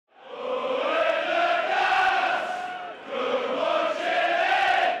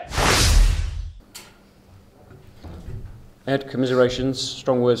Ed, commiserations,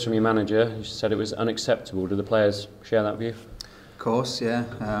 strong words from your manager. You said it was unacceptable. Do the players share that view? Of course, yeah.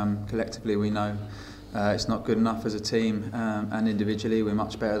 Collectively we know it's not good enough as a team, and individually we're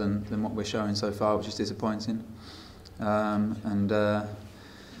much better than what we're showing so far, which is disappointing. You know,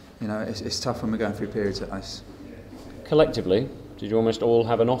 it's tough when we're going through periods like this. Collectively, did you almost all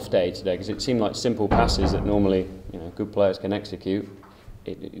have an off day today? Because it seemed like simple passes that normally good players can execute.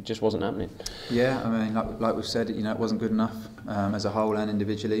 It just wasn't happening. Yeah, I mean, like we've said, it wasn't good enough as a whole and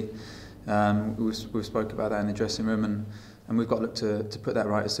individually. We've spoke about that in the dressing room, and we've got to look to put that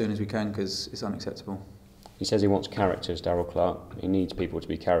right as soon as we can, because it's unacceptable. He says he wants characters, Darryl Clarke. He needs people to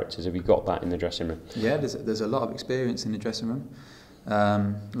be characters. Have you got that in the dressing room? Yeah, there's a lot of experience in the dressing room.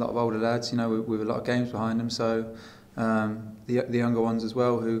 A lot of older lads, with a lot of games behind them. So the younger ones as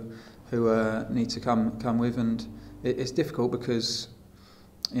well, who need to come with, and it's difficult because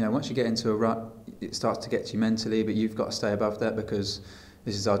once you get into a rut, it starts to get to you mentally, but you've got to stay above that because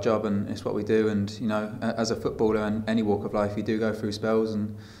this is our job and it's what we do. And as a footballer and any walk of life, you do go through spells,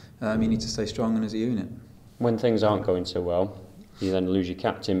 and you need to stay strong and as a unit. When things aren't going so well, you then lose your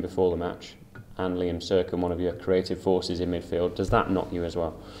captain before the match, and Liam Sercombe, one of your creative forces in midfield. Does that knock you as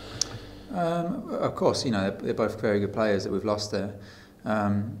well? Of course, they're both very good players that we've lost there,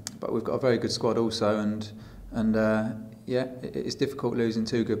 but we've got a very good squad also, and yeah, it's difficult losing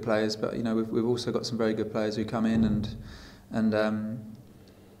two good players, but we've also got some very good players who come in and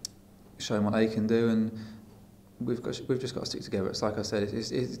show them what they can do, and we've just got to stick together. It's like I said,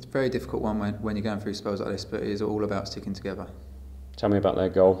 it's a very difficult one when you're going through spells like this, but it is all about sticking together. Tell me about their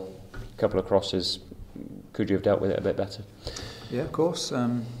goal. A couple of crosses. Could you have dealt with it a bit better? Yeah, of course.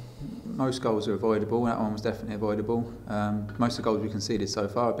 Most goals are avoidable. That one was definitely avoidable. Most of the goals we conceded so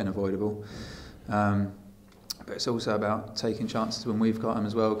far have been avoidable. But it's also about taking chances when we've got them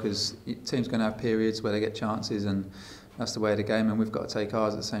as well, because teams going to have periods where they get chances, and that's the way of the game, and we've got to take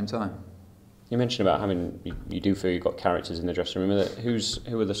ours at the same time. You mentioned about you do feel you've got characters in the dressing room.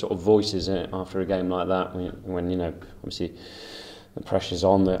 Who are the sort of voices after a game like that when obviously the pressure's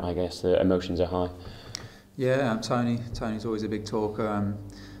on, I guess the emotions are high? Yeah, Tony's always a big talker.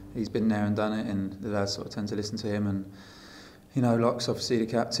 He's been there and done it, and the lads sort of tend to listen to him, and Locke's obviously the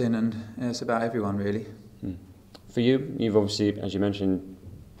captain, and it's about everyone really. For you, you've obviously, as you mentioned,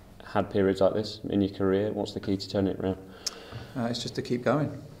 had periods like this in your career. What's the key to turning it around? It's just to keep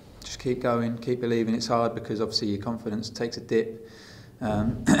going. Just keep going, keep believing. It's hard because obviously your confidence takes a dip,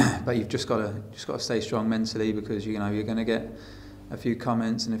 but you've just got to stay strong mentally, because you're going to get a few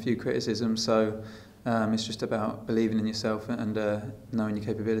comments and a few criticisms. So it's just about believing in yourself and knowing your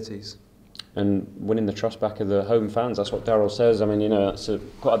capabilities. And winning the trust back of the home fans, that's what Darryl says. I mean, that's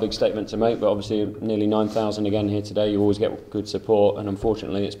quite a big statement to make, but obviously nearly 9,000 again here today. You always get good support, and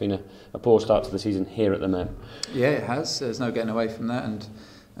unfortunately it's been a poor start to the season here at the Met. Yeah, it has. There's no getting away from that,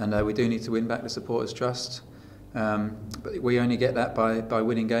 and we do need to win back the supporters' trust. But we only get that by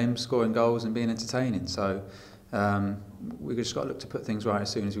winning games, scoring goals and being entertaining. So we've just got to look to put things right as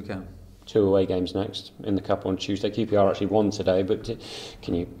soon as we can. 2 away games next in the Cup on Tuesday. QPR actually won today, but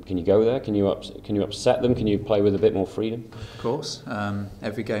can you go there? Can you upset them? Can you play with a bit more freedom? Of course.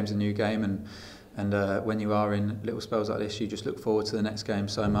 Every game's a new game, and when you are in little spells like this, you just look forward to the next game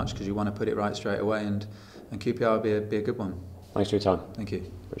so much because you want to put it right straight away, and QPR will be a good one. Thanks for your time. Thank you.